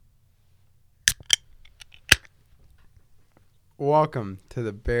Welcome to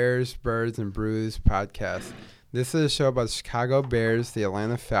the Bears, Birds, and Brews podcast. This is a show about the Chicago Bears, the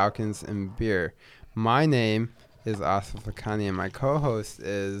Atlanta Falcons, and beer. My name is Asif Lakhani, and my co-host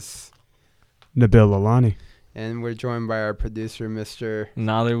is Nabil Lalani. And we're joined by our producer, Mr.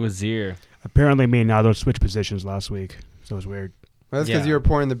 Nader Wazir. Apparently, me and Nader switched positions last week, so it was weird. Well, that's because you were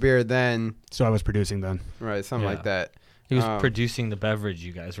pouring the beer then. So I was producing then. Right, something like that. He was producing the beverage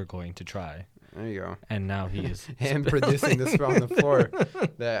you guys were going to try. There you go. And now he is. And producing the spill on the floor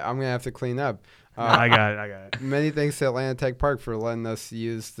that I'm going to have to clean up. I got it. Many thanks to Atlanta Tech Park for letting us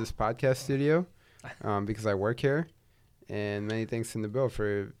use this podcast studio because I work here. And many thanks to Nabil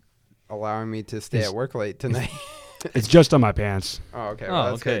for allowing me to stay at work late tonight. It's just on my pants. Oh, okay. Well,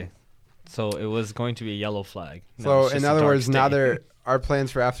 that's okay. good. So it was going to be a yellow flag. So in other words, now our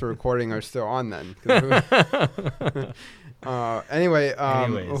plans for after recording are still on then. Anyway,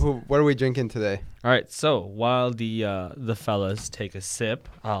 what are we drinking today? All right. So while the fellas take a sip,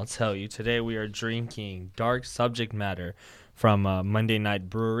 I'll tell you today we are drinking Dark Subject Matter from Monday Night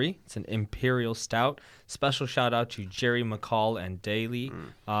Brewery. It's an Imperial Stout. Special shout out to Jerry McCall and Daly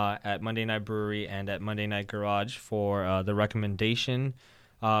at Monday Night Brewery and at Monday Night Garage for the recommendation.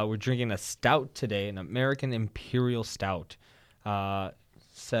 We're drinking a stout today, an American Imperial Stout.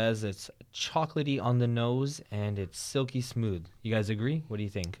 Says it's chocolatey on the nose and it's silky smooth. You guys agree? What do you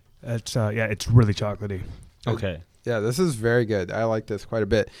think? It's really chocolatey. Okay. Yeah, this is very good. I like this quite a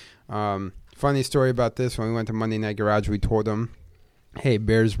bit. Funny story about this, when we went to Monday Night Garage, we told them, hey,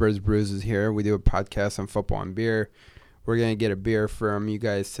 Bears, Birds, Brews is here. We do a podcast on football and beer. We're going to get a beer from you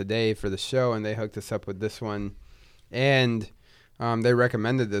guys today for the show, and they hooked us up with this one. And they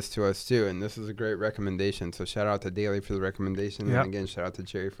recommended this to us, too, and this is a great recommendation. So shout out to Daly for the recommendation, and again, shout out to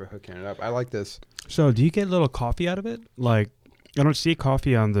Jerry for hooking it up. I like this. So do you get a little coffee out of it? Like, I don't see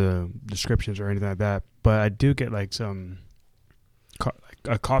coffee on the descriptions or anything like that, but I do get like some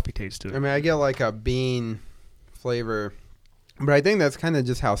a coffee taste to it. I mean, I get like a bean flavor, but I think that's kind of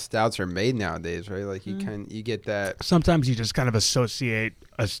just how stouts are made nowadays, right? Like you get that. Sometimes you just kind of associate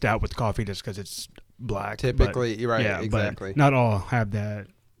a stout with coffee just because it's black. Typically, you're right. Yeah, exactly. Not all have that.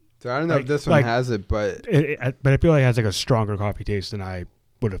 So I don't know if this one has it, but but I feel like it has like a stronger coffee taste than I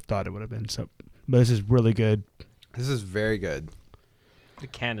would have thought it would have been. So, but this is really good. This is very good. The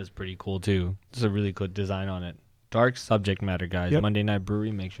can is pretty cool too. There's a really good design on it. Dark Subject Matter, guys. Yep. Monday Night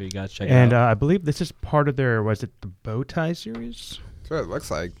Brewery. Make sure you guys check it out. And I believe this is part of their, was it the bow tie series? That's what it looks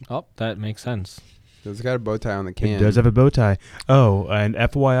like. Oh, that makes sense. It's got a bow tie on the can. It does have a bow tie. Oh, and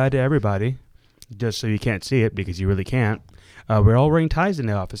FYI to everybody, just so you can't see it because you really can't, we're all wearing ties in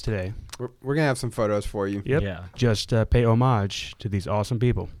the office today. We're going to have some photos for you. Yep. Yeah. Just pay homage to these awesome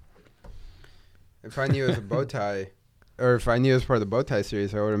people. If I knew it was a bow tie, or if I knew it was part of the bow tie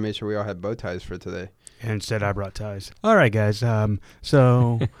series, I would have made sure we all had bow ties for today. And instead I brought ties. All right, guys.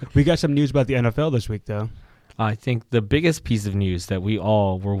 So we got some news about the NFL this week, though. I think the biggest piece of news that we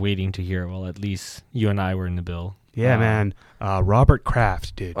all were waiting to hear, well, at least you and I were in the bill. Yeah, man. Robert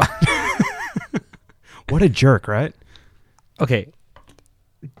Kraft, dude. What a jerk, right? Okay.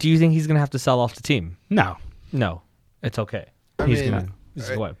 Do you think he's going to have to sell off the team? No. No. It's okay. He's going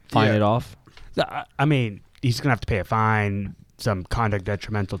to fine it off? I mean, he's going to have to pay a fine, some conduct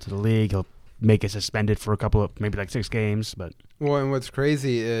detrimental to the league. He'll make it suspended for a couple of, maybe like 6 games. But well, and what's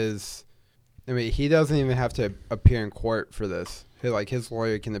crazy is, I mean, he doesn't even have to appear in court for this. Like, his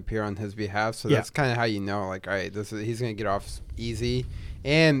lawyer can appear on his behalf. So that's kind of how you know, like, all right, he's going to get off easy.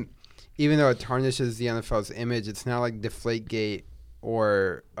 And even though it tarnishes the NFL's image, it's not like Deflategate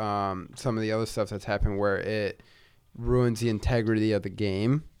or some of the other stuff that's happened where it ruins the integrity of the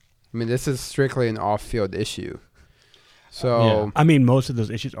game. I mean, this is strictly an off-field issue. So I mean, most of those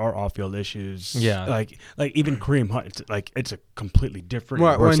issues are off-field issues. Yeah, like even Kareem Hunt, it's a completely different.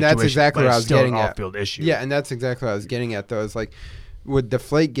 Well, and that's exactly what I was getting at. Off-field issue. Yeah, and that's exactly what I was getting at. Though, is like with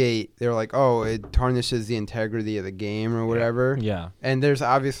Deflategate, they were like, oh, it tarnishes the integrity of the game or whatever. Yeah, and there's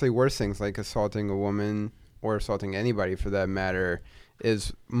obviously worse things like assaulting a woman or assaulting anybody for that matter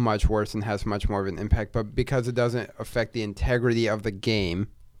is much worse and has much more of an impact. But because it doesn't affect the integrity of the game,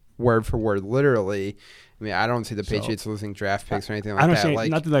 word for word, literally. I mean, I don't see the Patriots losing draft picks or anything like that. I don't see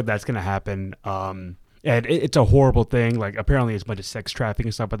nothing like that's going to happen. And it's a horrible thing. Like, apparently it's a bunch of sex trafficking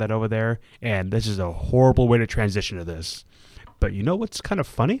and stuff like that over there. And this is a horrible way to transition to this. But you know what's kind of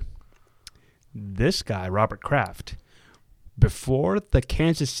funny? This guy, Robert Kraft, before the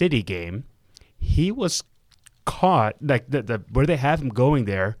Kansas City game, he was caught. Like, where they have him going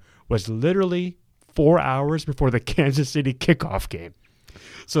there was literally 4 hours before the Kansas City kickoff game.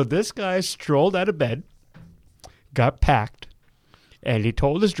 So this guy strolled out of bed, got packed, and he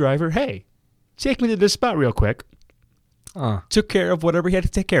told his driver, hey, take me to this spot real quick. took care of whatever he had to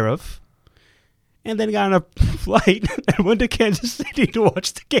take care of, and then got on a flight and went to Kansas City to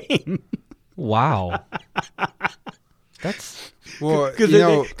watch the game. Wow. That's Well, Because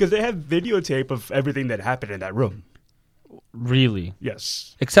they have videotape of everything that happened in that room. really.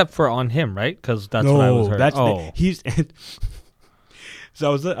 Yes. Except for on him, right? Because that's what I was heard. He's.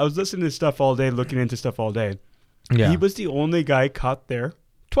 So I was listening to stuff all day, looking into stuff all day. Yeah. He was the only guy caught there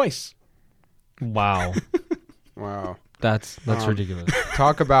twice. Wow. wow. That's ridiculous.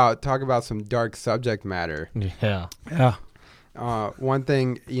 Talk about some dark subject matter. Yeah. Yeah. One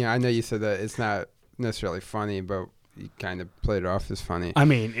thing, I know you said that it's not necessarily funny, but you kind of played it off as funny. I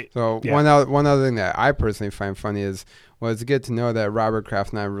mean, one other thing that I personally find funny is, it's good to know that Robert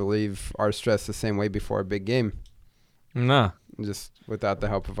Kraft and I relieve our stress the same way before a big game. Nah. Just without the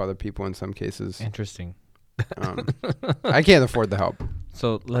help of other people in some cases. Interesting. I can't afford the help.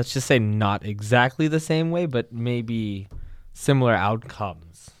 So let's just say not exactly the same way, but maybe similar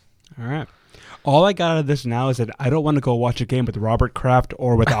outcomes. all right. All I got out of this now is that I don't want to go watch a game with Robert Kraft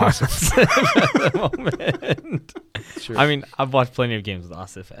or with Asif. At the moment. Sure. I mean, I've watched plenty of games with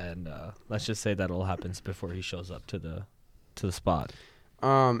Asif, and let's just say that all happens before he shows up to the spot.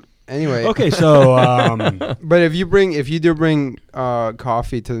 Anyway. Okay, so But if you do bring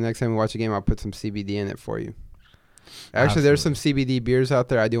coffee to the next time we watch a game, I'll put some CBD in it for you. Actually, there's some CBD beers out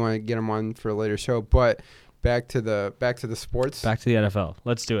there. I do want to get them on for a later show. But back to the sports. Back to the NFL.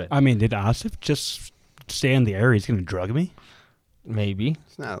 Let's do it. I mean, did Asif just stay in the area? He's going to drug me? Maybe.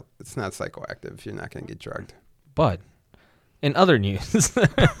 It's not psychoactive. You're not going to get drugged. But in other news,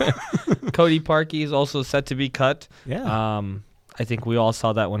 Cody Parkey is also set to be cut. Yeah. I think we all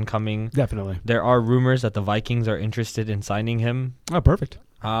saw that one coming. Definitely. There are rumors that the Vikings are interested in signing him. Oh, perfect.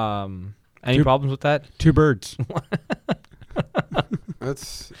 Any problems with that? 2 birds.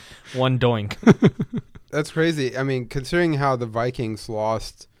 That's One doink. That's crazy. I mean, considering how the Vikings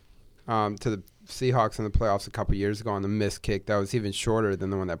lost to the Seahawks in the playoffs a couple years ago on the missed kick, that was even shorter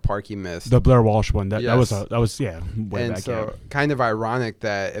than the one that Parkey missed. The Blair Walsh one. That was way and back. So kind of ironic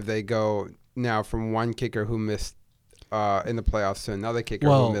that if they go now from one kicker who missed in the playoffs to another kicker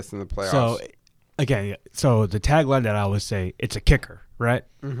who missed in the playoffs. So again, the tagline that I always say, it's a kicker, right?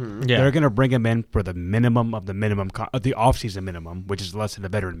 Mm-hmm. Yeah. They're going to bring him in for the minimum of the the offseason minimum, which is less than the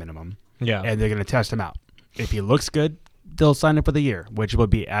veteran minimum. Yeah. And they're going to test him out. If he looks good, they'll sign him for the year, which will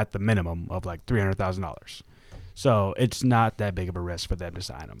be at the minimum of like $300,000. So it's not that big of a risk for them to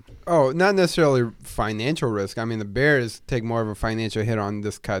sign him. Oh, not necessarily financial risk. I mean, the Bears take more of a financial hit on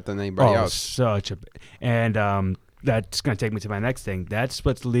this cut than anybody else. That's going to take me to my next thing. That's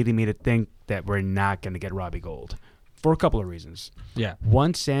what's leading me to think that we're not going to get Robbie Gould for a couple of reasons. Yeah.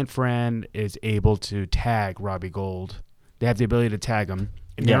 Once San Fran is able to tag Robbie Gould, they have the ability to tag him,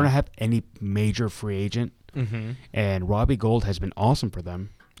 and they don't have any major free agent. Mm-hmm. And Robbie Gould has been awesome for them.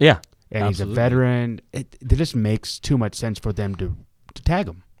 Yeah. And absolutely. he's a veteran. It just makes too much sense for them to tag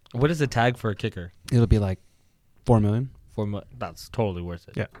him. What is the tag for a kicker? It'll be like $4 million. That's totally worth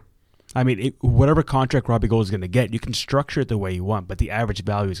it. Yeah. I mean, whatever contract Robbie Gould is going to get, you can structure it the way you want, but the average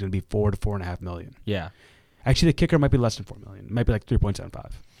value is going to be $4 to $4.5 million. Yeah. Actually, the kicker might be less than $4 million. It might be like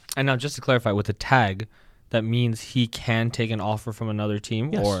 3.75. And now, just to clarify, with the tag, that means he can take an offer from another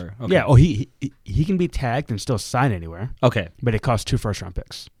team, Yes. or okay. Yeah. Oh, he can be tagged and still sign anywhere. Okay. But it costs 2 first-round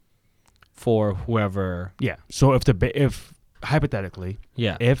picks for whoever. Yeah. So if hypothetically,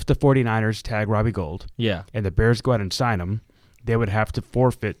 Yeah. if the 49ers tag Robbie Gould, Yeah. and the Bears go out and sign him, they would have to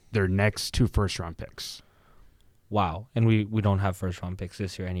forfeit their next 2 first-round picks. Wow. And we don't have first round picks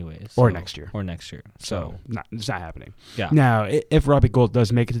this year, anyways. Or next year. So It's not happening. yeah. Now, if Robbie Gould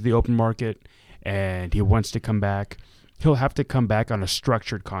does make it to the open market and he wants to come back, he'll have to come back on a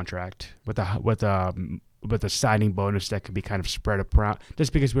structured contract with a signing bonus that could be kind of spread around.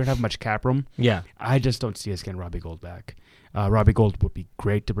 Just because we don't have much cap room, Yeah. I just don't see us getting Robbie Gould back. Robbie Gould would be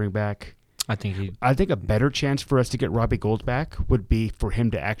great to bring back. I think I think a better chance for us to get Robbie Gould back would be for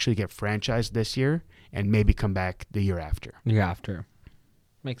him to actually get franchised this year and maybe come back the year after. year after.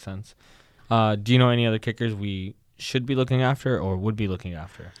 Makes sense. Do you know any other kickers we should be looking after or would be looking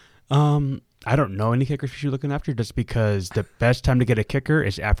after? I don't know any kickers we should be looking after just because the best time to get a kicker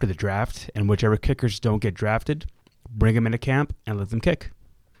is after the draft, and whichever kickers don't get drafted, bring them into camp and let them kick.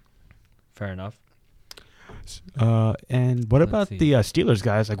 Fair enough. And what about see. the Steelers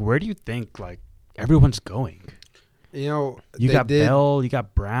guys? Like, where do you think everyone's going? You got Bell, you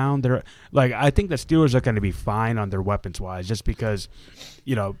got Brown. They're I think the Steelers are going to be fine on their weapons wise, just because,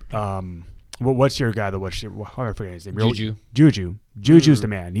 what's your guy? I forget his name. Juju. Juju's the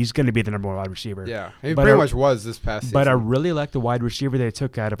man. He's going to be the number 1 wide receiver. Yeah, he But pretty much was this past season. But I really like the wide receiver they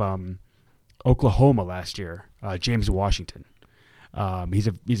took out of Oklahoma last year, James Washington. He's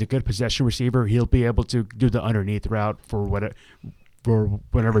a good possession receiver. He'll be able to do the underneath route for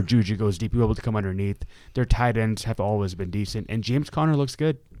whenever Juju goes deep. He'll be able to come underneath. Their tight ends have always been decent, and James Conner looks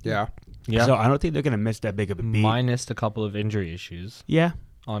good. Yeah. So I don't think they're going to miss that big of a beat. Minus a couple of injury issues. Yeah.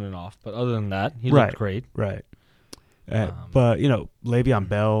 On and off. But other than that, he looked great. Right. But, Le'Veon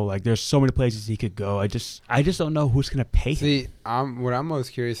Bell, like, there's so many places he could go. I just don't know who's going to pay him. See, what I'm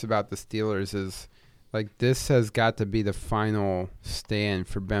most curious about the Steelers is, like, this has got to be the final stand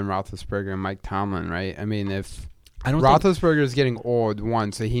for Ben Roethlisberger and Mike Tomlin, right? I mean, if Roethlisberger is getting old,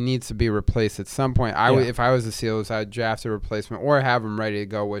 so he needs to be replaced at some point. If I was the Steelers, I'd draft a replacement or have him ready to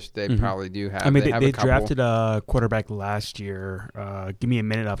go, which they probably do have. I mean, they drafted a quarterback last year. Give me a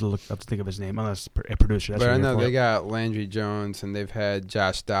minute. I have to think of his name, unless a producer. But I know they got Landry Jones, and they've had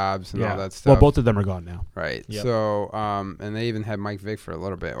Josh Dobbs and all that stuff. Well, both of them are gone now. Right. Yep. So, and they even had Mike Vick for a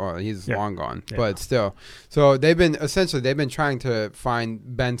little bit. Well, he's long gone, but still. So they've been trying to find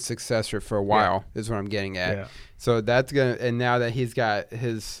Ben's successor for a while. Is what I'm getting at. Yeah. So that's gonna, and now that he's got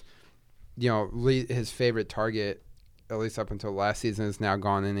his, his favorite target, at least up until last season, is now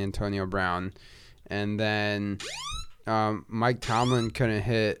gone in Antonio Brown, and then Mike Tomlin couldn't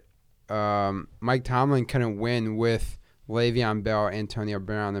win with Le'Veon Bell, Antonio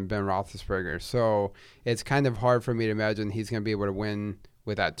Brown, and Ben Roethlisberger. So it's kind of hard for me to imagine he's gonna be able to win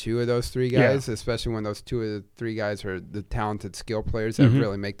without two of those three guys, especially when those two of the three guys are the talented skill players that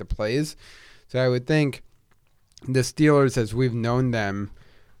really make the plays. So I would think the Steelers, as we've known them,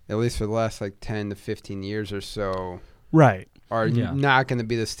 at least for the last 10 to 15 years or so, right, are not going to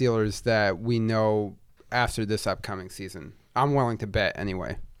be the Steelers that we know after this upcoming season. I'm willing to bet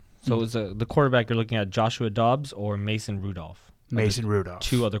anyway. So is the quarterback you're looking at Joshua Dobbs or Mason Rudolph? Mason Rudolph.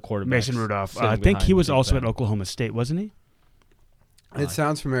 Two other quarterbacks. Mason Rudolph. I think he was also at Oklahoma State, wasn't he? It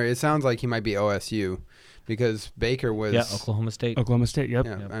sounds familiar. It sounds like he might be OSU because Baker was... Yeah, Oklahoma State. Oklahoma State, yep.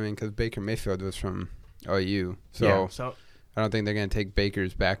 Yeah, I mean, because Baker Mayfield was from OU. So I don't think they're going to take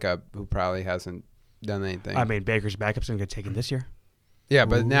Baker's backup, who probably hasn't done anything. I mean, Baker's backup's going to get taken this year. Yeah,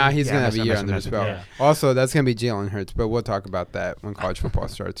 but now he's going to have a year under his belt. Yeah. Also, that's going to be Jalen Hurts, but we'll talk about that when college football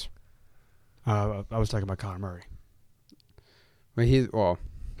starts. I was talking about Connor Murray. Well,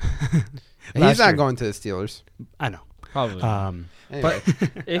 he's not going to the Steelers. I know. Probably. Anyway. But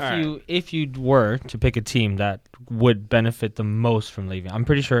if you were to pick a team that would benefit the most from Le'Veon, I'm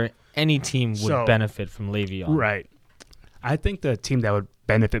pretty sure any team would benefit from Le'Veon. Right. I think the team that would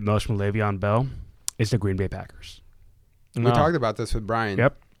benefit most from Le'Veon Bell is the Green Bay Packers. We talked about this with Brian.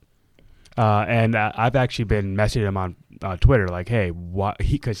 Yep. And I've actually been messaging him on Twitter, like, hey,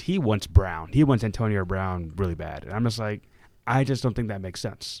 because he wants Brown. He wants Antonio Brown really bad. And I'm just like, I just don't think that makes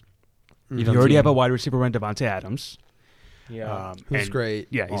sense. You already have a wide receiver in Devontae Adams. Yeah. Who's great.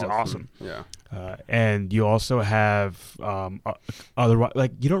 Yeah, he's awesome. Yeah. And you also have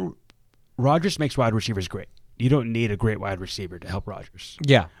Rodgers makes wide receivers great. You don't need a great wide receiver to help Rodgers.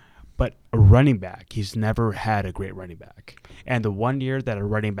 Yeah. But a running back, he's never had a great running back. And the one year that a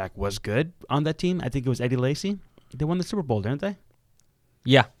running back was good on that team, I think it was Eddie Lacy. They won the Super Bowl, didn't they?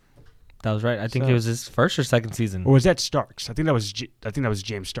 Yeah. That was right. I think it was his first or second season. Or was that Starks? I think that was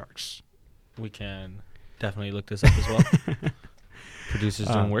James Starks. We can definitely look this up as well. Producers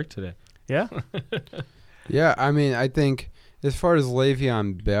doing work today. Yeah. Yeah, I mean, I think as far as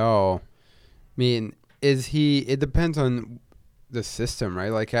Le'Veon Bell, it depends on the system,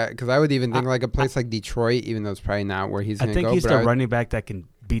 right? Because I would even think a place like Detroit, even though it's probably not where he's going to go. I think he's the running back that can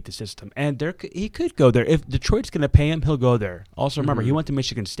beat the system. And he could go there. If Detroit's going to pay him, he'll go there. Also, remember, he went to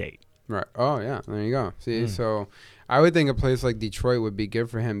Michigan State. Right. Oh, yeah. There you go. See, so I would think a place like Detroit would be good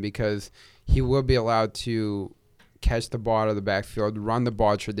for him because he will be allowed to catch the ball out of the backfield, run the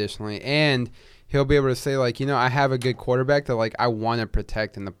ball traditionally, and he'll be able to say, I have a good quarterback that, I want to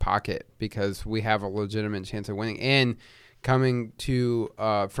protect in the pocket because we have a legitimate chance of winning. And coming to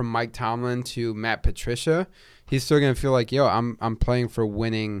from Mike Tomlin to Matt Patricia, he's still going to feel like, I'm playing for a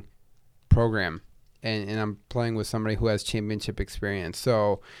winning program, and I'm playing with somebody who has championship experience.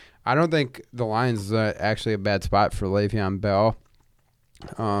 So I don't think the Lions is actually a bad spot for Le'Veon Bell.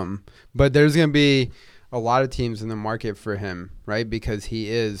 But there's going to be a lot of teams in the market for him, right? Because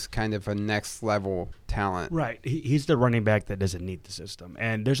he is kind of a next level talent. Right. He's the running back that doesn't need the system.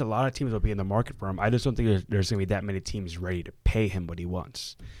 And there's a lot of teams that will be in the market for him. I just don't think there's going to be that many teams ready to pay him what he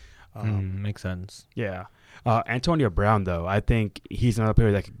wants. Makes sense. Yeah. Antonio Brown, though, I think he's another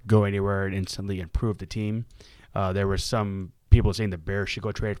player that could go anywhere and instantly improve the team. There were some people saying the Bears should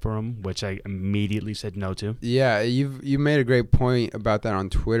go trade for him, which I immediately said no to. Yeah, you made a great point about that on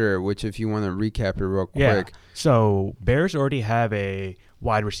Twitter, which if you want to recap it real quick. Yeah. So Bears already have a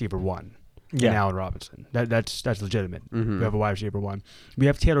wide receiver one. and Yeah. Allen Robinson. That's legitimate. Mhm. We have a wide receiver 1. We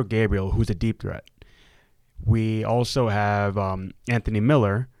have Taylor Gabriel, who's a deep threat. We also have Anthony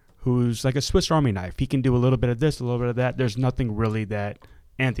Miller, who's like a Swiss Army knife. He can do a little bit of this, a little bit of that. There's nothing really that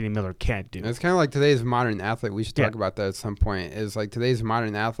Anthony Miller can't do. It's kind of like today's modern athlete. We should talk Yeah. about that at some point. Is like today's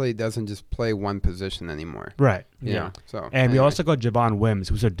modern athlete doesn't just play one position anymore. Right. You Yeah. know? So And we anyway. also got Javon Wims,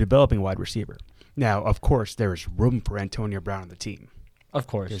 who's a developing wide receiver. Now, of course, there's room for Antonio Brown on the team. Of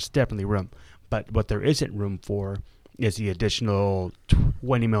course. There's definitely room. But what there isn't room for is the additional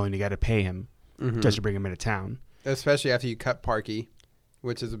 $20 million you got to pay him Mhm. just to bring him into town. especially after you cut Parkey,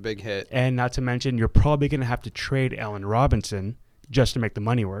 which is a big hit. And not to mention, you're probably going to have to trade Allen Robinson just to make the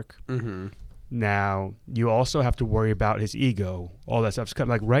money work. Mm-hmm. Now, you also have to worry about his ego. All that stuff's coming.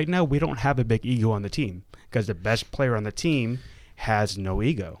 Like right now, we don't have a big ego on the team because the best player on the team has no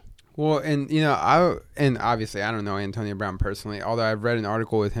ego. Well, and obviously I don't know Antonio Brown personally, although I've read an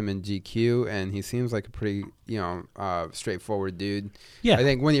article with him in GQ, and he seems like a pretty straightforward dude. Yeah. I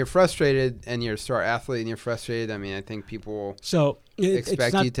think when you're frustrated and you're a star athlete and you're frustrated, I mean, I think people So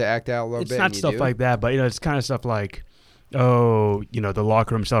expect you to act out a little It's bit. not and you stuff do. like that, but it's kind of stuff like, the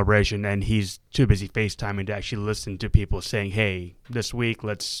locker room celebration, and he's too busy FaceTiming to actually listen to people saying, "Hey, this week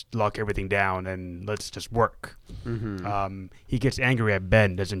let's lock everything down and let's just work." Mhm. He gets angry at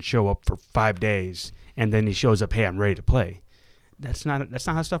Ben, doesn't show up for 5 days, and then he shows up, "Hey, I'm ready to play." That's not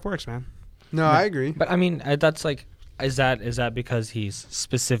how stuff works, man. No, I agree. But I mean, that's like, is that because he's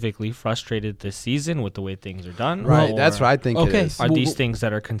specifically frustrated this season with the way things are done? Right, Or that's what I think it Okay. is. Are Well, these well, things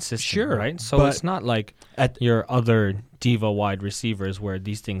that are consistent? sure, Right. So but it's not like at- your other diva wide receivers where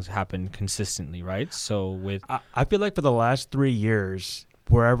these things happen consistently, right? So with I feel like for the last 3 years,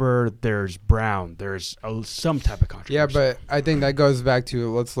 wherever there's Brown, there's some type of controversy. Yeah, but I think that goes back to,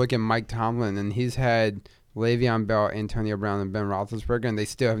 let's look at Mike Tomlin, and he's had Le'Veon Bell, Antonio Brown, and Ben Roethlisberger, and they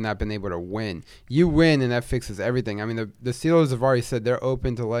still have not been able to win. You win, and that fixes everything. I mean, the Steelers have already said they're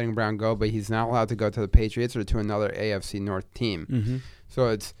open to letting Brown go, but he's not allowed to go to the Patriots or to another AFC North team. Mm-hmm.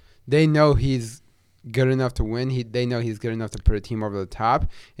 So they know he's good enough to win. They know he's good enough to put a team over the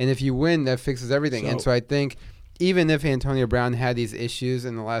top. And if you win, that fixes everything. And so I think even if Antonio Brown had these issues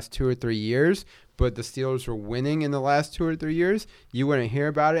in the last 2 or 3 years, but the Steelers were winning in the last 2 or 3 years, you wouldn't hear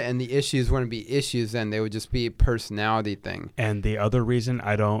about it, and the issues wouldn't be issues then. They would just be a personality thing. And the other reason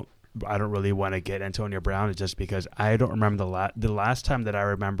I don't really want to get Antonio Brown is just because I don't remember the last time that I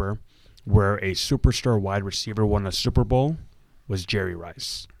remember where a superstar wide receiver won a Super Bowl was Jerry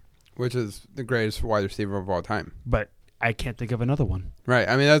Rice. Which is the greatest wide receiver of all time. But I can't think of another one. Right.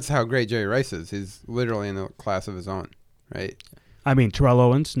 I mean, that's how great Jerry Rice is. He's literally in a class of his own, right? I mean, Terrell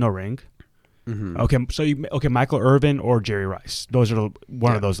Owens, no ring. Mm-hmm. Okay, Michael Irvin or Jerry Rice. Those are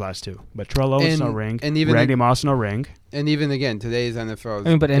one of those last two. But Terrell Owens, no ring. And even Randy Moss, no ring. And even again, today's NFL is I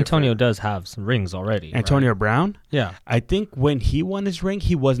mean, but Antonio different. does have some rings already. Antonio right? Brown, Yeah. I think when he won his ring,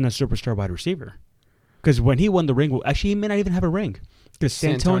 he wasn't a superstar wide receiver. Because when he won the ring, actually, he may not even have a ring. Because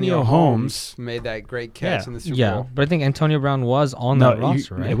Santonio Holmes made that great catch Yeah. in the Super Yeah, Bowl. but I think Antonio Brown was on that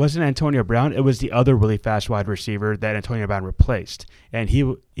roster, right? It wasn't Antonio Brown. It was the other really fast wide receiver that Antonio Brown replaced. And he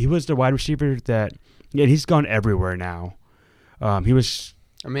was the wide receiver that, he's gone everywhere now. He was,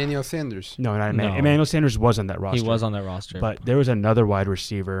 Emmanuel Sanders. no, not Emmanuel. No. Emmanuel Sanders was on that roster. He was on that roster. But there was another wide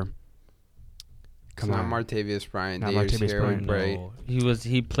receiver. It's not Martavius Bryant. Not Davis Martavius Heron, Bryant. no,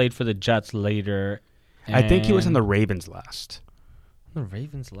 he played for the Jets later. I think he was on and- the Ravens last. The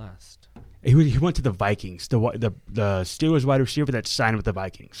Ravens last. He went to the Vikings. The Steelers wide receiver that signed with the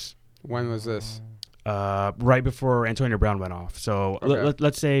Vikings. When was this? Right before Antonio Brown went off. So Okay.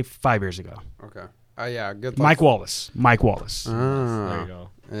 let's say 5 years ago. Okay. Oh, yeah. Good luck. Mike Wallace. There you Ah, go.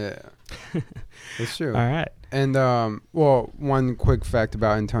 yeah. That's true. All right. And, one quick fact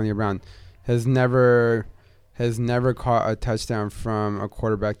about Antonio Brown. Has never caught a touchdown from a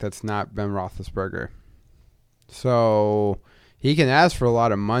quarterback that's not Ben Roethlisberger. So he can ask for a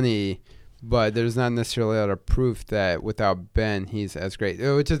lot of money, but there's not necessarily a lot of proof that without Ben, he's as great.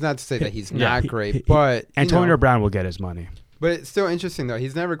 Which is not to say that he's not great, but Antonio Brown will get his money. But it's still interesting though.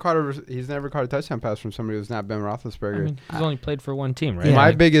 He's never caught a touchdown pass from somebody who's not Ben Roethlisberger. I mean, he's only played for one team, right? Yeah. My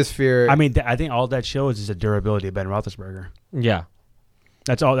Like- biggest fear. I mean, I think all that shows is the durability of Ben Roethlisberger. yeah.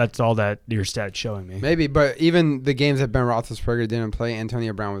 That's all that your stats showing me. Maybe, but even the games that Ben Roethlisberger didn't play,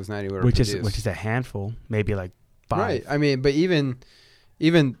 Antonio Brown was not able to Which produce. is a handful, maybe like 5. Right. I mean, but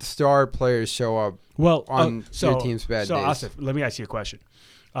even star players show up Well, on your team's bad so days. Asif, let me ask you a question.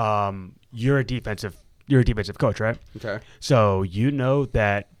 You're a defensive coach, right? Okay. So you know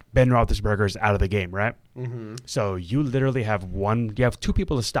that Ben Roethlisberger is out of the game, right? Mm-hmm. So you literally have two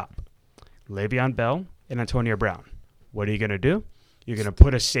people to stop, Le'Veon Bell and Antonio Brown. What are you gonna do? You're gonna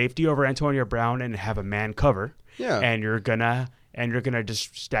put a safety over Antonio Brown and have a man cover. Yeah. And you're gonna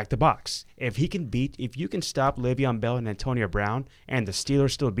just stack the box. If you can stop Le'Veon Bell and Antonio Brown, and the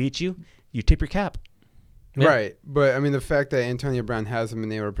Steelers still beat you, you tip your cap. Yeah. Right. But, I mean, the fact that Antonio Brown hasn't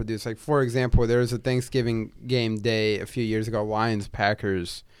been able to produce, like, for example, there was a Thanksgiving game day a few years ago,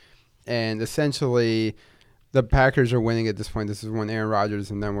 Lions-Packers, and essentially the Packers are winning at this point. This is when Aaron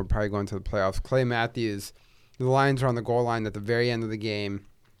Rodgers and then we're probably going to the playoffs. Clay Matthews, the Lions are on the goal line at the very end of the game.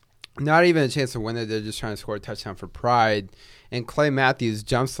 Not even a chance to win it. They're just trying to score a touchdown for pride. And Clay Matthews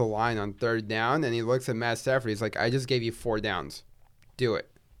jumps the line on 3rd down, and he looks at Matt Stafford. He's like, I just gave you 4 downs. Do it.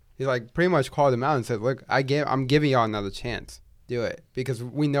 He like pretty much called him out and said, look, I'm giving y'all another chance. Do it. Because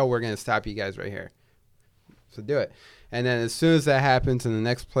we know we're going to stop you guys right here. So do it. And then as soon as that happens in the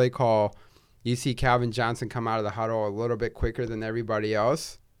next play call, you see Calvin Johnson come out of the huddle a little bit quicker than everybody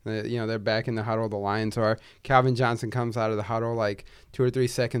else. They're back in the huddle. The Lions are. Calvin Johnson comes out of the huddle like 2 or 3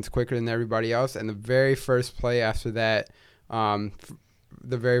 seconds quicker than everybody else. And the very first play after that,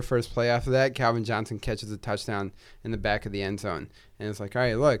 Calvin Johnson catches a touchdown in the back of the end zone. And it's like, all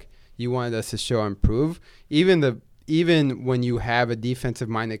right, look, you wanted us to show and prove. Even when you have a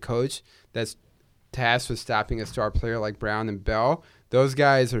defensive-minded coach that's tasked with stopping a star player like Brown and Bell, those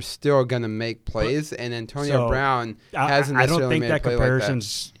guys are still going to make plays, and Antonio Brown hasn't necessarily made a play like that. I don't think that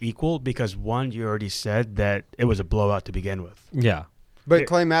comparison's equal because, one, you already said that it was a blowout to begin with. Yeah. But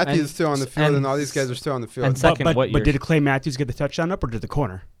Clay Matthews is still on the field, and all these guys are still on the field. And second, but did Clay Matthews get the touchdown up, or did the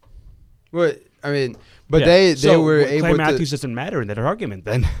corner? Well, I mean, but they were able to. Clay Matthews doesn't matter in that argument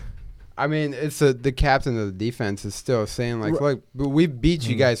then. I mean, it's the captain of the defense is still saying, like, look, we beat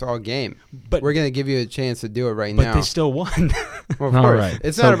you guys all game. But we're going to give you a chance to do it right now. But they still won. Well, of course. Right.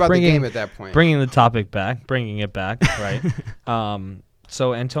 It's not about the game at that point. Bringing it back, right?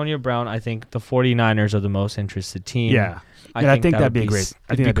 So Antonio Brown, I think the 49ers are the most interested team. Yeah. I think that'd be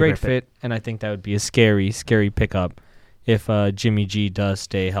a great fit, and I think that would be a scary pickup if Jimmy G does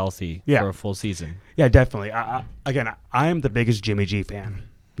stay healthy for a full season. Yeah, definitely. I am the biggest Jimmy G fan.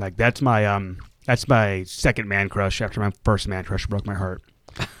 Like that's my second man crush after my first man crush broke my heart.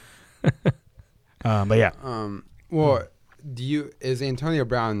 But yeah. Well, is Antonio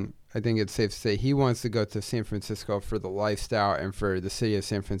Brown? I think it's safe to say he wants to go to San Francisco for the lifestyle and for the city of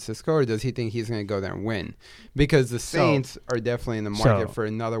San Francisco, or does he think he's going to go there and win? Because the Saints are definitely in the market for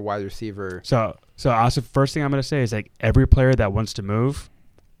another wide receiver. So also, first thing I'm going to say is like every player that wants to move,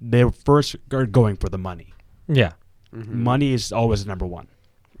 they first are going for the money. Yeah. Mm-hmm. Money is always number one.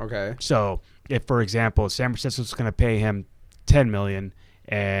 Okay. So if, for example, San Francisco's going to pay him $10 million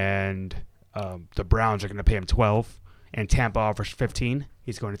and the Browns are going to pay him $12 and Tampa offers $15,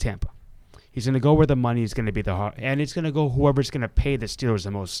 he's going to Tampa. He's going to go where the money is going to be and it's going to go whoever's going to pay the Steelers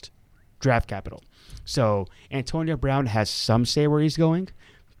the most draft capital. So Antonio Brown has some say where he's going,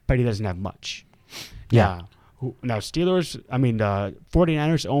 but he doesn't have much. Yeah. Now,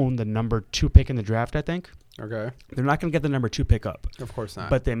 49ers own the number 2 pick in the draft, I think. Okay. They're not going to get the number 2 pick up. Of course not.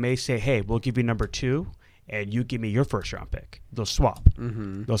 But they may say, hey, we'll give you number 2, and you give me your first-round pick. They'll swap.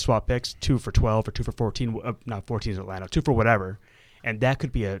 Mm-hmm. They'll swap picks, 2 for 12 or 2 for 14. Not 14 is Atlanta. 2 for whatever. And that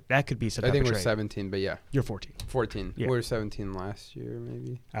could be some I think we're 17, but yeah. You're 14. 14. Yeah. We were 17 last year,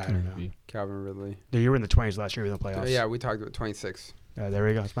 maybe. I don't know. Calvin Ridley. You were in the 20s last year in the playoffs. Yeah, we talked about 26. There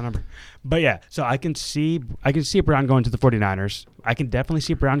we go. That's my number. But yeah, so I can see Brown going to the 49ers. I can definitely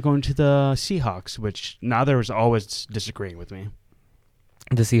see Brown going to the Seahawks, which now there's always disagreeing with me.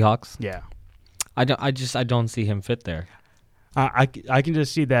 The Seahawks? Yeah. I don't see him fit there. I can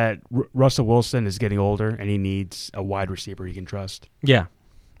just see that Russell Wilson is getting older and he needs a wide receiver he can trust. Yeah.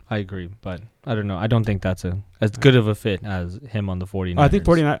 I agree, but I don't know. I don't think that's as good of a fit as him on the 49ers. I think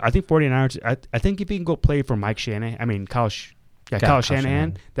 49ers. I think if he can go play for Mike Shanahan, Kyle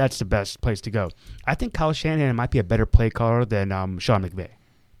Shanahan, that's the best place to go. I think Kyle Shanahan might be a better play caller than Sean McVay.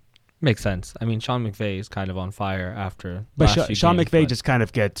 Makes sense. I mean, Sean McVay is kind of on fire after. But Sean McVay just kind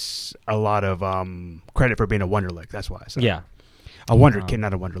of gets a lot of credit for being a wonderlick. That's why. So. Yeah. A wonder kid,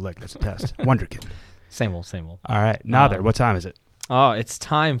 not a wonderlick. That's a test. Wonder kid. Same old. All right. Nather, what time is it? Oh, it's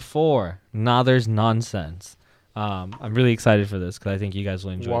time for Nather's Nonsense. I'm really excited for this because I think you guys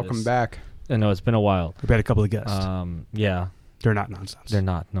will enjoy this. Welcome back. I know, it's been a while. We've had a couple of guests. Yeah. They're not nonsense. They're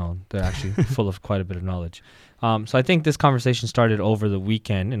not. No, they're actually full of quite a bit of knowledge. So I think this conversation started over the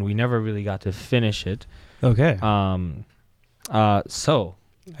weekend, and we never really got to finish it. Okay. So I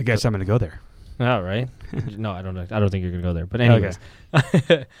guess I'm going to go there. All right. No, I don't know. I don't think you're going to go there. But anyways.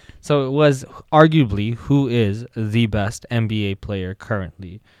 Okay. So it was arguably who is the best NBA player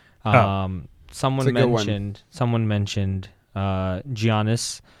currently. Someone mentioned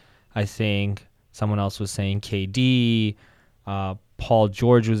Giannis. I think someone else was saying KD. Paul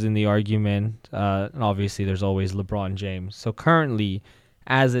George was in the argument. And obviously, there's always LeBron James. So currently,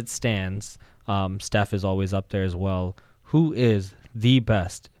 as it stands, Steph is always up there as well. Who is the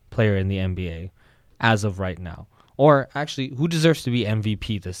best player in the NBA as of right now? Or actually, who deserves to be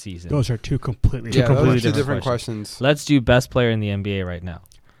MVP this season? Those are two completely different questions. Let's do best player in the NBA right now.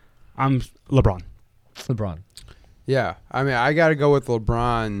 I'm LeBron. Yeah, I mean, I got to go with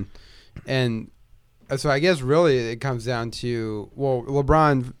LeBron. And so I guess really it comes down to, well,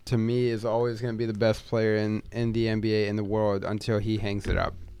 LeBron to me is always going to be the best player in the NBA in the world until he hangs it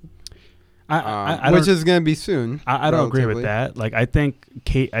up. Which is going to be soon. I don't agree with that. Like, I think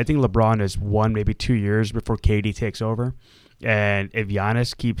LeBron is 1, maybe 2 years before KD takes over. And if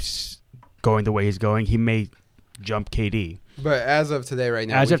Giannis keeps going the way he's going, he may jump KD. But as of today, right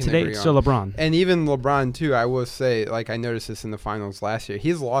now, it's still LeBron. And even LeBron, too, I will say, like I noticed this in the finals last year,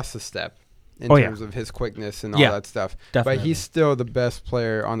 he's lost a step in terms of his quickness and all that stuff. Definitely. But he's still the best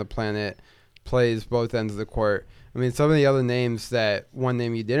player on the planet, plays both ends of the court. I mean, some of the other names one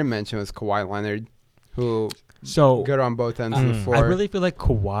name you didn't mention was Kawhi Leonard, who good on both ends of the floor. I really feel like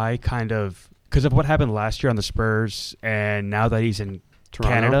Kawhi kind of, because of what happened last year on the Spurs, and now that he's in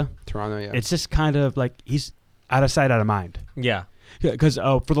Toronto, yeah. It's just kind of like he's out of sight, out of mind. Yeah. Because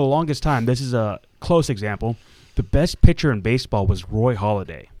for the longest time, this is a close example, the best pitcher in baseball was Roy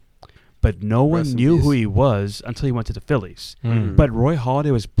Halladay. But no one knew who he was until he went to the Phillies. Mm. But Roy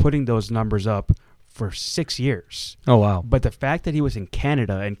Halladay was putting those numbers up for 6 years. Oh, wow. But the fact that he was in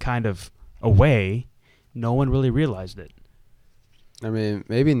Canada and kind of away, no one really realized it. I mean,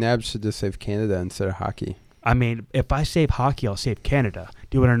 maybe Nabs should just save Canada instead of hockey. I mean, if I save hockey, I'll save Canada.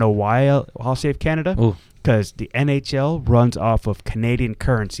 Do you want to know why I'll save Canada? Because the NHL runs off of Canadian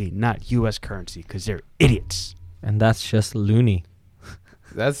currency, not U.S. currency, because they're idiots. And that's just loony.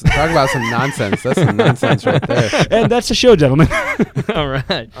 Talk about some nonsense. That's some nonsense right there. And that's the show, gentlemen. All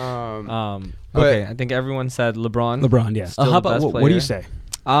right. Okay, I think everyone said LeBron. LeBron, yeah. How about what do you say?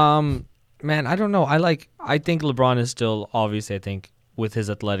 Man, I don't know. I think LeBron is still, obviously, I think with his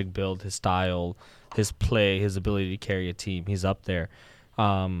athletic build, his style, his play, his ability to carry a team, he's up there.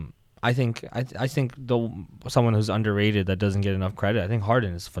 I think someone who's underrated that doesn't get enough credit, I think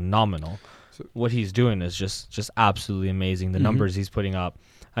Harden is phenomenal. What he's doing is just absolutely amazing. The numbers he's putting up.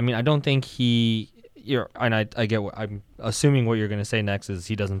 I mean, I don't think I get what I'm assuming what you're going to say next is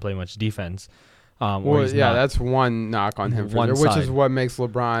he doesn't play much defense. That's one knock on him for sure, which is what makes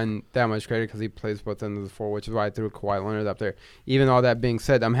LeBron that much credit because he plays both ends of the floor, which is why I threw Kawhi Leonard up there. Even all that being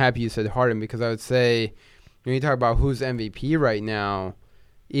said, I'm happy you said Harden because I would say when you talk about who's MVP right now,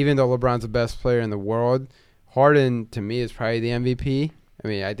 even though LeBron's the best player in the world, Harden to me is probably the MVP. I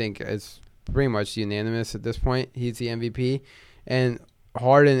mean, I think it's pretty much unanimous at this point. He's the MVP. And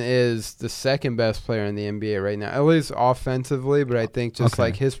Harden is the second best player in the NBA right now, at least offensively, but I think just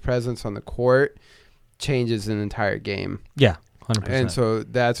like his presence on the court changes an entire game. Yeah, 100%. And so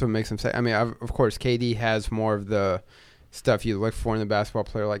that's what makes him say. I mean, of course, KD has more of the stuff you look for in a basketball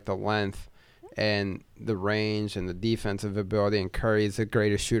player, like the length and the range and the defensive ability. And Curry is the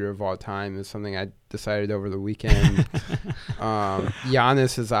greatest shooter of all time. Is something I decided over the weekend.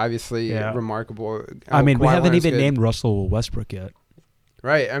 Giannis is obviously remarkable. I mean, we haven't even named Russell Westbrook yet.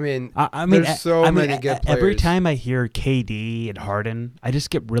 Right. I mean, there's so many good players. Every time I hear KD and Harden, I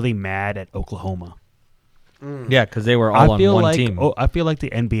just get really mad at Oklahoma. Yeah, because they were all on one team. I feel like the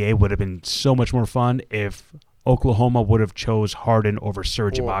NBA would have been so much more fun if Oklahoma would have chose Harden over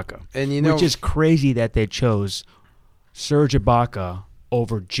Serge Ibaka. And which is crazy that they chose Serge Ibaka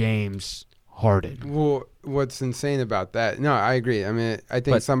over James Harden. Well, what's insane about that? No, I agree. I mean, I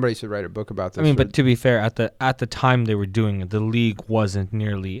think somebody should write a book about this. I mean, but to be fair, at the time they were doing it, the league wasn't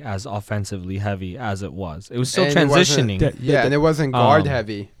nearly as offensively heavy as it was. It was still transitioning. And it wasn't guard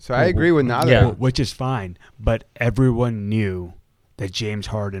heavy. So I agree with Nader. Yeah, which is fine. But everyone knew that James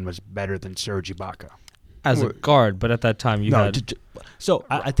Harden was better than Serge Ibaka. As a guard, but at that time you had... So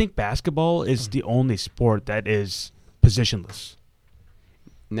I think basketball is the only sport that is positionless.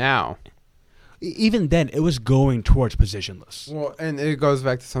 Now... Even then, it was going towards positionless. Well, and it goes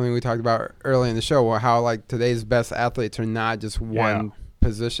back to something we talked about early in the show, how like today's best athletes are not just one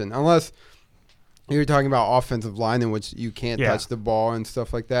position, unless you're talking about offensive line in which you can't touch the ball and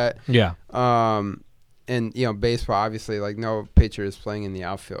stuff like that. Yeah. And baseball, obviously, like no pitcher is playing in the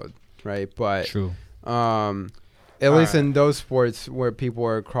outfield, right? But true. At least in those sports where people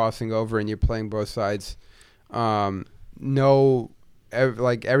are crossing over and you're playing both sides,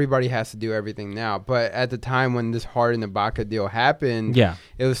 everybody has to do everything now. But at the time when this Harden and Ibaka deal happened, it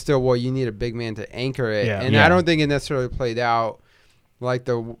was still, you need a big man to anchor it. I don't think it necessarily played out like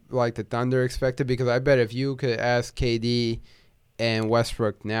the Thunder expected, because I bet if you could ask KD and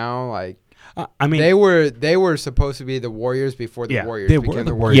Westbrook now, like I mean, they were supposed to be the Warriors before the Warriors they became were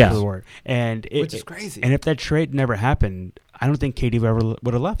the Warriors. Warriors. The Warriors. And Which is crazy. And if that trade never happened, I don't think KD ever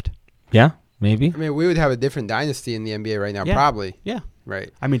would have left. Yeah, maybe. I mean, we would have a different dynasty in the NBA right now, Yeah. probably. Yeah.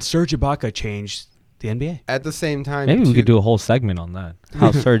 Right. I mean, Serge Ibaka changed the NBA. At the same time, Maybe we could do a whole segment on that.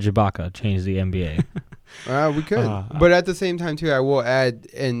 How Serge Ibaka changed the NBA. We could. But at the same time, too, I will add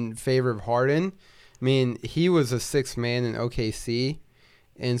in favor of Harden. I mean, he was a sixth man in OKC.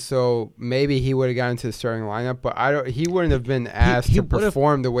 And so maybe he would have gotten to the starting lineup, but he wouldn't have been asked to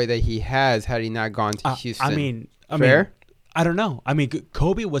perform the way that he has had he not gone to Houston. I mean, I don't know. I mean,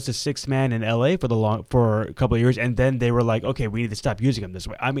 Kobe was the sixth man in LA for a couple of years, and then they were like, okay, we need to stop using him this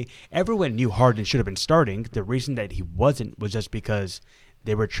way. I mean, everyone knew Harden should have been starting. The reason that he wasn't was just because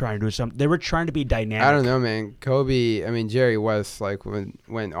they were trying to do something. They were trying to be dynamic. I don't know, man. Kobe, I mean, Jerry West, like,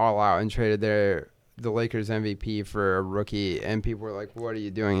 went all out and traded the Lakers MVP for a rookie, and people were like, "What are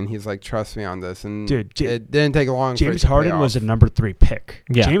you doing?" And he's like, "Trust me on this." And dude, it didn't take long. James Harden was a number 3 pick.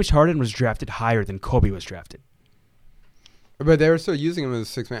 Yeah. James Harden was drafted higher than Kobe was drafted. But they were still using him as a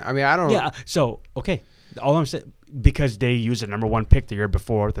sixth man. I mean, I don't. Yeah. So okay, all I'm saying, because they used the number 1 pick the year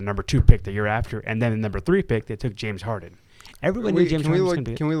before, the number 2 pick the year after, and then the number 3 pick, they took James Harden. Everyone knew James Harden was going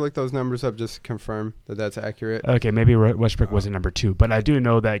to be. Can we look those numbers up just to confirm that that's accurate? Okay, maybe Westbrook wasn't number 2, but I do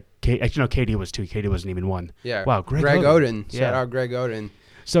know that KD was 2. KD wasn't even 1. Yeah. Wow, Greg Oden. Yeah. Shout out Greg Oden.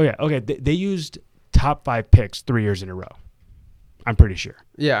 So yeah, okay, they used top 5 picks 3 years in a row. I'm pretty sure.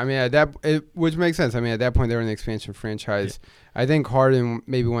 Yeah, I mean which makes sense. I mean, at that point they were an expansion franchise. Yeah. I think Harden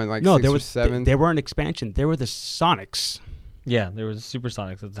maybe went like 6 or 7. They weren't expansion. They were the Sonics. Yeah, there was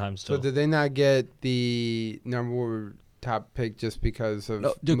Supersonics at the time still. So did they not get the number top pick just because of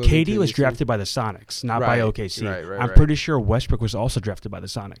KD was drafted by the Sonics, not by OKC. Right, I'm pretty sure Westbrook was also drafted by the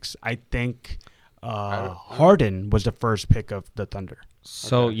Sonics. I think Harden was the first pick of the Thunder.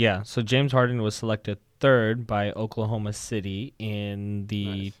 So so James Harden was selected 3rd by Oklahoma City in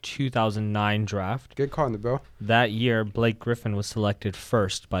the 2009 draft. Good call on the bill. That year, Blake Griffin was selected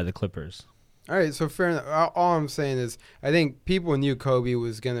 1st by the Clippers. All right, so fair enough. All I'm saying is I think people knew Kobe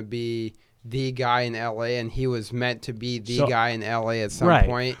was going to be the guy in LA, and he was meant to be the guy in LA at some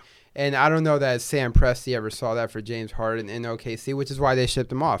point. And I don't know that Sam Presti ever saw that for James Harden in OKC, which is why they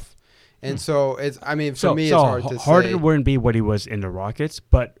shipped him off. And so it's for me it's hard to say. Harden wouldn't be what he was in the Rockets,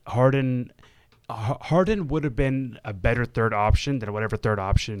 but Harden would have been a better third option than whatever third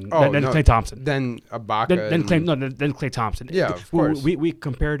option than Klay Thompson. Then Ibaka. Then Klay Thompson. Yeah, of course. We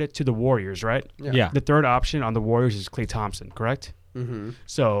compared it to the Warriors, right? Yeah. The third option on the Warriors is Klay Thompson, correct? Mm-hmm.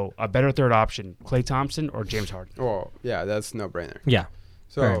 So a better third option, Klay Thompson or James Harden? Well, yeah, that's no brainer. Yeah.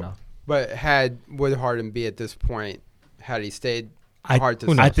 So, fair enough. But would Harden be at this point had he stayed? Hard to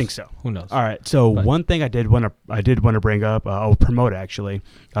say. I think so. Who knows? All right. So one thing I did want to bring up, I'll promote actually.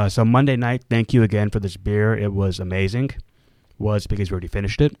 So Monday night, thank you again for this beer. It was amazing. Was because we already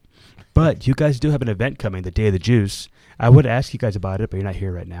finished it. But you guys do have an event coming, the Day of the Juice. I would ask you guys about it, but you're not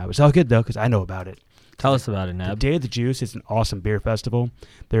here right now. It's all good though because I know about it. Tell us about it, Nab. The Day of the Juice is an awesome beer festival.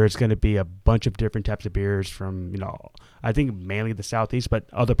 There's going to be a bunch of different types of beers from, I think mainly the Southeast, but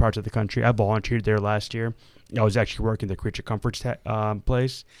other parts of the country. I volunteered there last year. I was actually working the Creature Comforts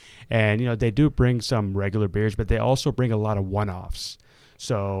place. And, they do bring some regular beers, but they also bring a lot of one-offs.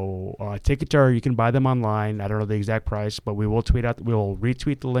 So Tickets you can buy them online. I don't know the exact price, but we'll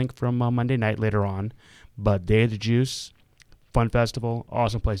retweet the link from Monday night later on. But Day of the Juice, fun festival,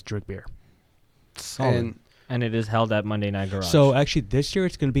 awesome place to drink beer. And it is held at Monday Night Garage. So actually, this year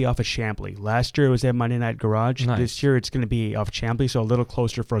it's going to be off of Chamblee. Last year it was at Monday Night Garage. Nice. This year it's going to be off Chamblee, so a little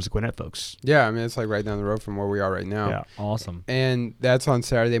closer for us Gwinnett folks. Yeah, I mean it's like right down the road from where we are right now. Yeah, awesome. And that's on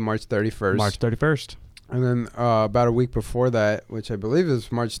Saturday, March 31st. March 31st. And then about a week before that, which I believe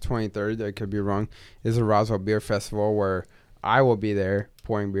is March 23rd, I could be wrong, is the Roswell Beer Festival where I will be there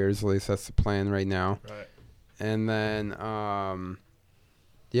pouring beers. At least that's the plan right now. Right. And then,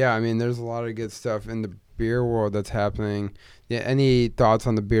 yeah, I mean, there's a lot of good stuff in the beer world that's happening. Yeah, any thoughts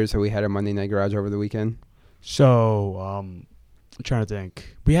on the beers that we had at Monday Night Garage over the weekend? So, I'm trying to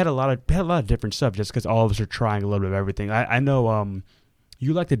think. We had a lot of different stuff just because all of us are trying a little bit of everything. I know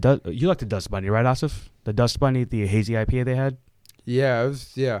you like the Dust Bunny, right, Asif? The Dust Bunny, the hazy IPA they had. Yeah,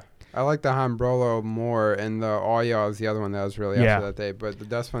 I like the Hambrolo more, and the All Y'all is the other one that was really after that day. But the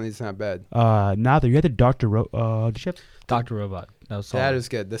Dust Bunny's not bad. Neither. You had the Dr. did you have Dr. Robot. That is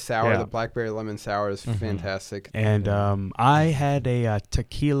good. The sour, the blackberry lemon sour is fantastic. And I had a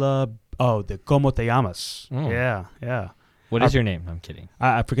tequila. Oh, the Como Te Llamas. Oh. Yeah. What is your name? I'm kidding.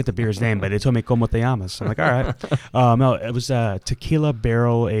 I forget the beer's name, but they told me Como Te Llamas. I'm like, all right. No, it was a tequila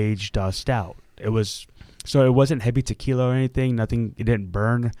barrel aged stout. It was So it wasn't heavy tequila or anything. Nothing. It didn't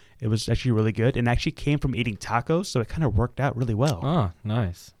burn. It was actually really good, and actually came from eating tacos, so it kind of worked out really well. Oh,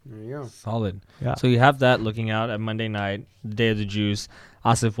 nice. There you go. Solid. Yeah. So you have that looking out at Monday night, the Day of the Juice.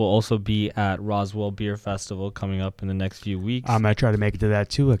 Asif will also be at Roswell Beer Festival coming up in the next few weeks. I'm going to try to make it to that,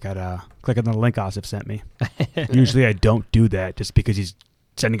 too. I got to click on the link Asif sent me. Usually I don't do that just because he's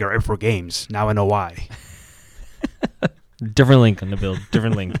sending it right before games. Now I know why. Different link on the build.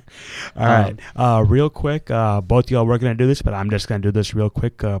 Different link. All right. Real quick, both y'all were going to do this, but I'm just going to do this real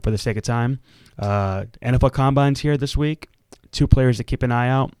quick for the sake of time. NFL Combine's here this week. 2 players to keep an eye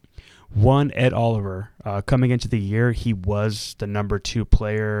out. One, Ed Oliver. Coming into the year, he was the number 2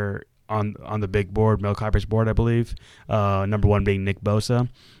 player on the big board, Mel Kiper's board, I believe. Number 1 being Nick Bosa.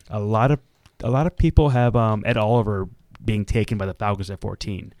 A lot of people have Ed Oliver being taken by the Falcons at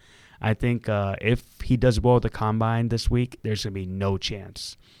 14. I think if he does well at the Combine this week, there's going to be no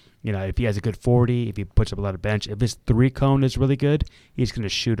chance. You know, if he has a good 40, if he puts up a lot of bench, if his 3-cone is really good, he's going to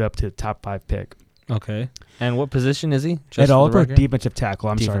shoot up to the top 5 pick. Okay. And what position is he? Ed Oliver, defensive tackle.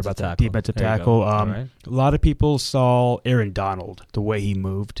 I'm sorry about that. Defensive tackle. Right. A lot of people saw Aaron Donald, the way he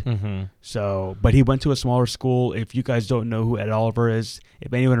moved. Mm-hmm. So, but he went to a smaller school. If you guys don't know who Ed Oliver is,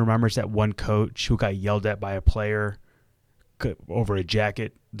 if anyone remembers that one coach who got yelled at by a player over a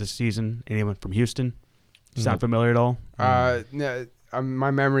jacket this season, anyone from Houston? Sound familiar at all? No.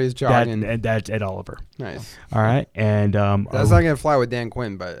 My memory is jogging. And that's Ed Oliver. Nice. All right, and that's not gonna fly with Dan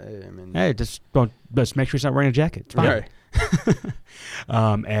Quinn, but I mean, hey, just make sure he's not wearing a jacket. It's fine.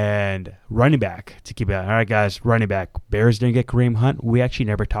 Right. And running back to keep it. All right, guys, running back. Bears didn't get Kareem Hunt. We actually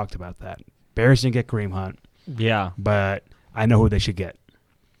never talked about that. Bears didn't get Kareem Hunt. Yeah, but I know who they should get.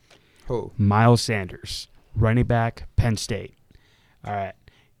 Who? Miles Sanders, running back, Penn State. All right,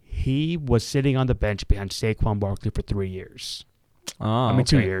 he was sitting on the bench behind Saquon Barkley for 3 years.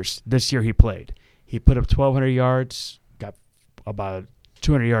 2 years. This year he played. He put up 1,200 yards, got about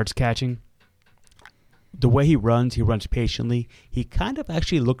 200 yards catching. The way he runs patiently. He kind of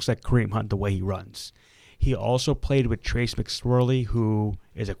actually looks like Kareem Hunt the way he runs. He also played with Trace McSorley, who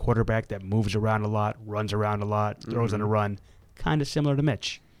is a quarterback that moves around a lot, runs around a lot, throws on a run, kind of similar to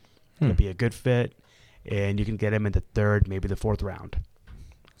Mitch. It'll be a good fit, and you can get him in the 3rd, maybe the 4th round.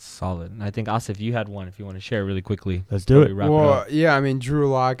 Solid. And I think, Asif, you had one if you want to share really quickly. Let's do it. Well, yeah, I mean, Drew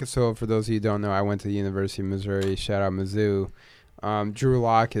Lock. So for those of you who don't know, I went to the University of Missouri. Shout out Mizzou. Drew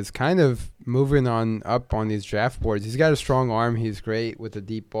Lock is kind of moving on up on these draft boards. He's got a strong arm. He's great with the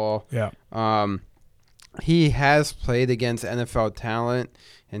deep ball. Yeah. He has played against NFL talent,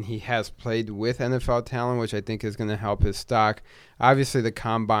 and he has played with NFL talent, which I think is going to help his stock. Obviously, the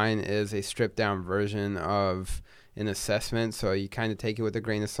Combine is a stripped-down version of an assessment, so you kind of take it with a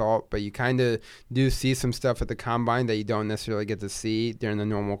grain of salt, but you kind of do see some stuff at the Combine that you don't necessarily get to see during the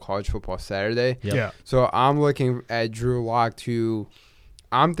normal college football Saturday. Yep. Yeah. So I'm looking at Drew Lock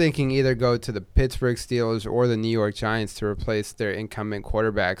I'm thinking either go to the Pittsburgh Steelers or the New York Giants to replace their incumbent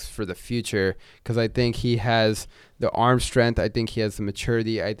quarterbacks for the future, because I think he has the arm strength. I think he has the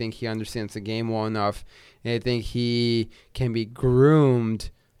maturity. I think he understands the game well enough. And I think he can be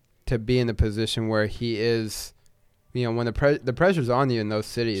groomed to be in the position where he is, you know, when the pressure's on you in those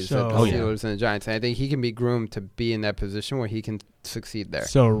cities, the Steelers and the Giants. And I think he can be groomed to be in that position where he can succeed there.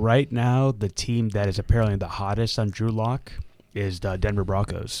 So right now, the team that is apparently the hottest on Drew Lock is the Denver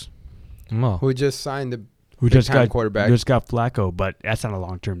Broncos, who just signed the quarterback. Just got Flacco, but that's not a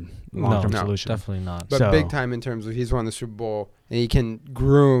long-term solution. Definitely not. But big time in terms of he's won the Super Bowl and he can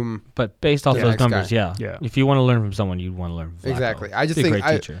groom. But based off those numbers, yeah. If you want to learn from someone, you'd want to learn from Flacco. Exactly. I just he's think a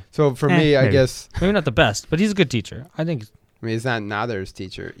great teacher. So for me, I guess maybe not the best, but he's a good teacher. I mean, he's not Nader's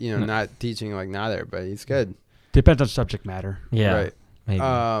teacher. You know, not teaching like Nader, but he's good. Depends on subject matter. Yeah. Right. Maybe.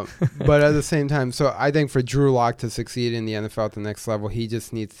 But at the same time, so I think for Drew Lock to succeed in the NFL at the next level, he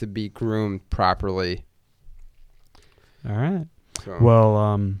just needs to be groomed properly. All right. So.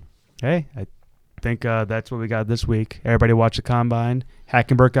 Well, hey, I think that's what we got this week. Everybody watch the Combine.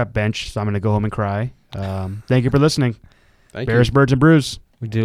 Hackenberg got benched, so I'm going to go home and cry. Thank you for listening. Thank Bears, you. Birds, and Brews.